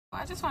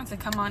I just wanted to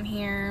come on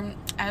here,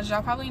 as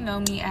y'all probably know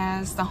me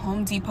as the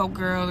Home Depot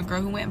girl, the girl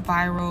who went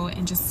viral,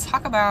 and just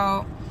talk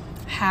about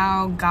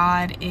how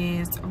God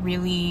is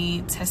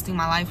really testing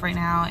my life right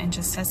now and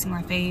just testing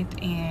my faith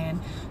and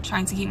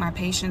trying to keep my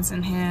patience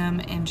in him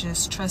and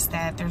just trust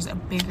that there's a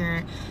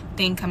bigger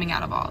thing coming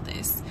out of all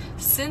this.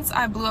 Since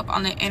I blew up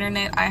on the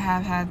internet, I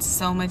have had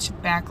so much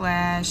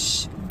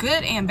backlash,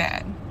 good and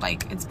bad.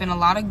 Like, it's been a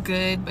lot of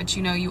good, but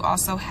you know, you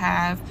also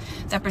have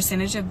that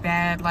percentage of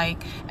bad.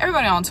 Like,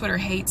 everybody on Twitter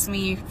hates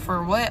me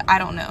for what? I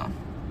don't know.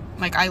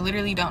 Like, I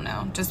literally don't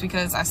know, just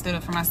because I stood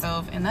up for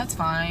myself, and that's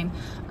fine.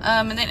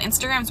 And then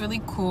Instagram's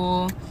really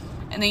cool.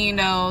 And then, you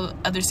know,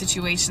 other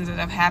situations that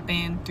have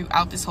happened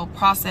throughout this whole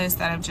process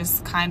that have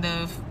just kind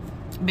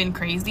of been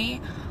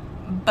crazy.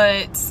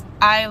 But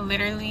I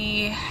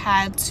literally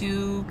had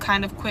to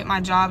kind of quit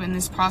my job in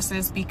this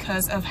process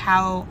because of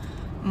how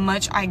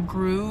much I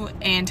grew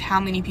and how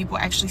many people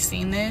actually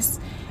seen this.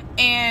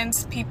 And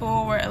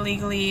people were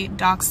illegally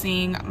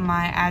doxing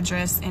my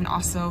address and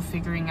also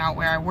figuring out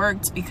where I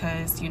worked,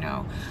 because, you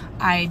know,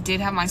 I did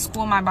have my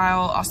school in my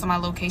bio, also my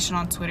location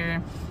on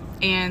Twitter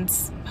and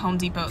Home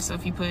Depot. So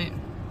if you put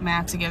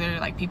math together,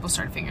 like, people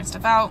started figuring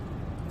stuff out.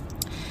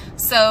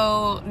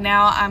 So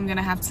now I'm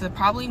gonna have to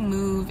probably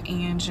move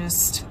and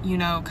just, you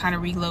know, kind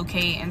of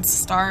relocate and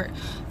start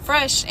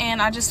fresh.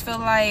 And I just feel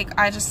like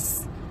I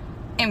just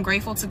am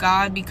grateful to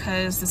God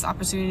because this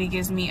opportunity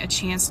gives me a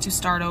chance to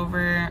start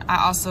over.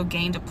 I also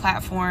gained a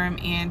platform,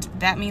 and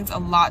that means a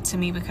lot to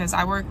me because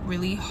I work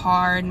really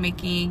hard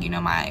making, you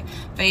know, my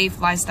faith,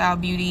 lifestyle,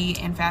 beauty,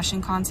 and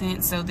fashion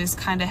content. So this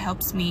kind of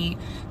helps me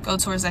go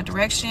towards that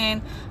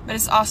direction. But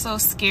it's also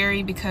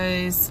scary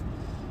because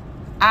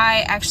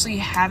I actually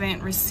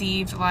haven't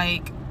received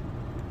like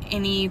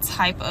any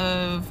type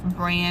of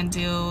brand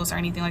deals or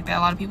anything like that.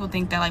 A lot of people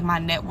think that like my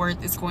net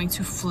worth is going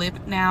to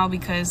flip now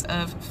because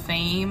of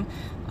fame.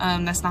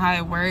 That's not how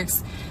it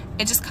works.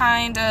 It just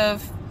kind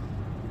of,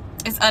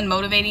 it's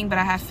unmotivating, but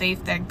I have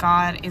faith that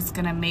God is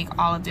gonna make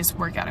all of this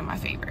work out in my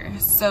favor.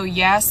 So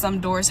yeah,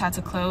 some doors had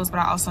to close, but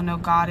I also know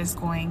God is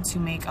going to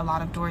make a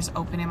lot of doors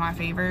open in my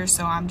favor.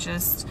 So I'm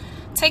just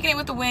taking it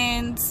with the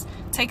winds,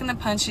 taking the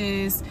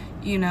punches,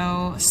 you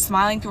know,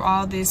 smiling through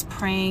all this,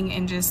 praying,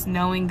 and just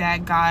knowing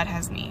that God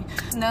has me.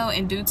 Know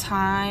in due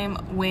time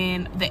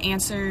when the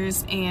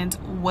answers and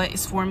what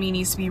is for me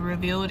needs to be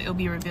revealed, it'll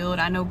be revealed.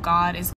 I know God is